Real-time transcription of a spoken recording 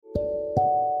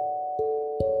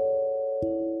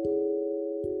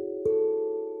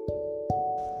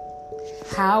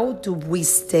how do we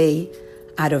stay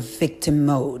out of victim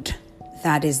mode?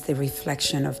 That is the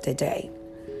reflection of the day.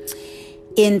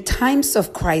 In times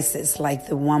of crisis like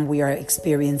the one we are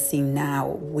experiencing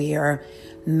now, where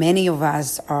many of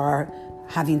us are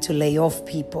having to lay off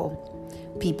people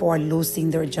are losing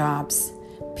their jobs,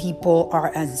 people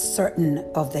are uncertain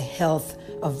of the health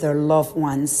of their loved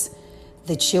ones,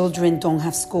 the children don't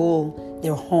have school,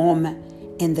 they're home,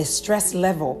 and the stress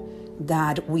level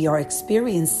that we are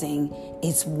experiencing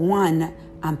is one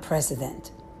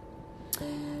unprecedented.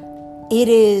 It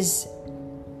is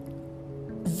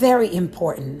very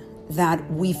important that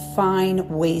we find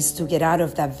ways to get out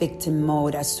of that victim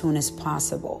mode as soon as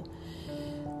possible.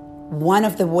 One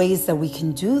of the ways that we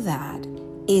can do that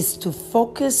is to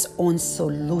focus on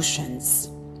solutions.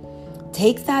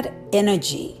 Take that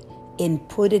energy and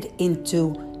put it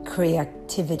into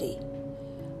creativity.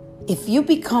 If you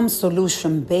become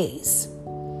solution-based,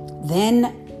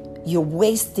 then you're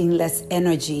wasting less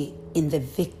energy in the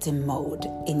victim mode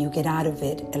and you get out of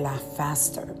it a lot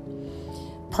faster.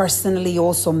 Personally,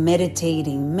 also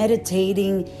meditating.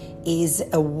 Meditating is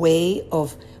a way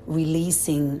of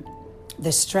releasing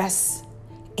the stress.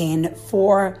 And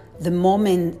for the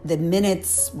moment, the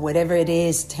minutes, whatever it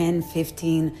is, 10,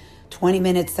 15, 20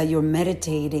 minutes that you're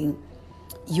meditating,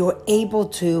 you're able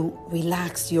to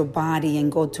relax your body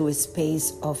and go to a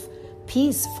space of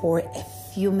peace for a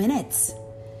few minutes.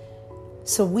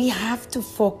 So we have to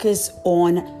focus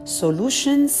on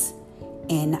solutions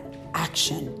and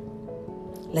action.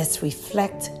 Let's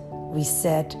reflect,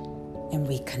 reset, and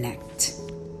reconnect.